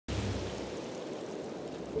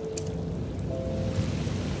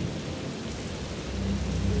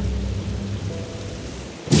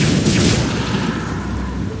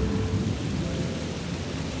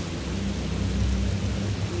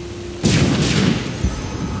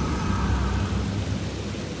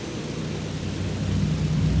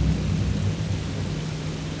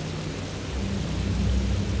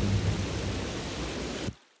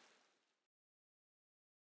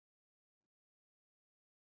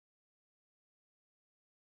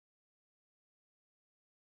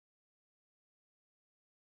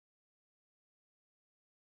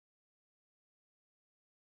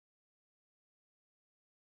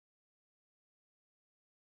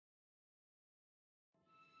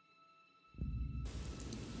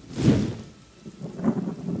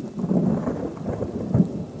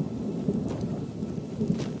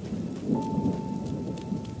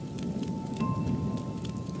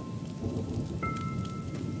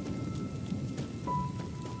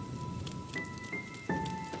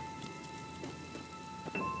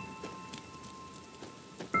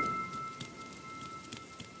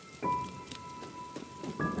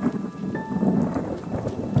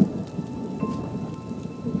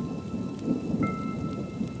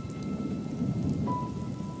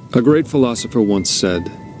A great philosopher once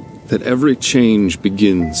said that every change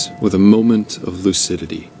begins with a moment of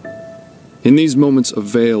lucidity. In these moments a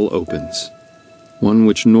veil opens, one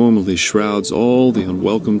which normally shrouds all the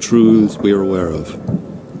unwelcome truths we are aware of,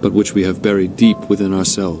 but which we have buried deep within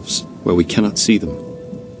ourselves, where we cannot see them.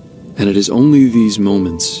 And it is only these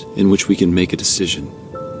moments in which we can make a decision.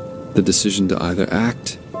 The decision to either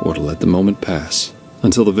act or to let the moment pass,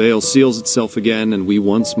 until the veil seals itself again and we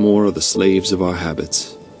once more are the slaves of our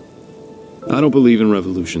habits. I don't believe in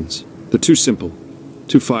revolutions. They're too simple,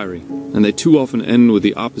 too fiery, and they too often end with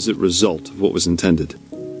the opposite result of what was intended.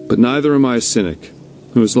 But neither am I a cynic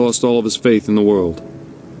who has lost all of his faith in the world.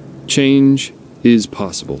 Change is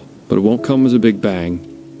possible, but it won't come as a big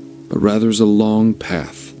bang, but rather as a long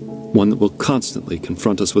path, one that will constantly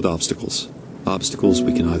confront us with obstacles. Obstacles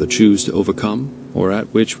we can either choose to overcome, or at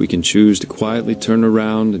which we can choose to quietly turn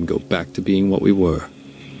around and go back to being what we were.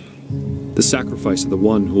 The sacrifice of the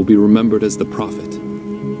one who will be remembered as the prophet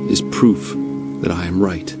is proof that I am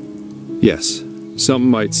right. Yes, some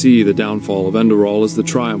might see the downfall of Enderal as the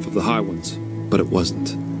triumph of the High Ones, but it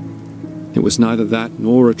wasn't. It was neither that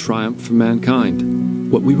nor a triumph for mankind.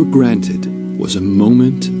 What we were granted was a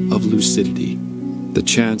moment of lucidity, the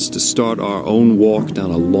chance to start our own walk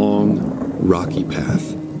down a long, rocky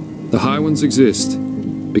path. The High Ones exist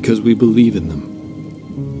because we believe in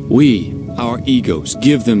them. We, our egos,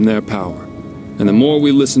 give them their power, and the more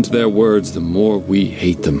we listen to their words, the more we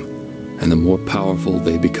hate them, and the more powerful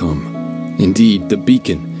they become. Indeed, the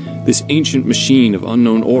beacon, this ancient machine of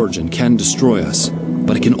unknown origin, can destroy us,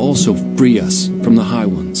 but it can also free us from the High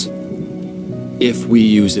Ones, if we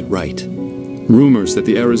use it right. Rumors that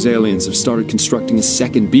the Arizalians have started constructing a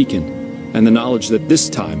second beacon, and the knowledge that this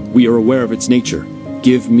time we are aware of its nature,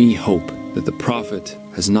 give me hope that the prophet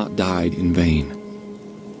has not died in vain,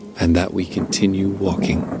 and that we continue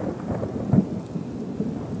walking.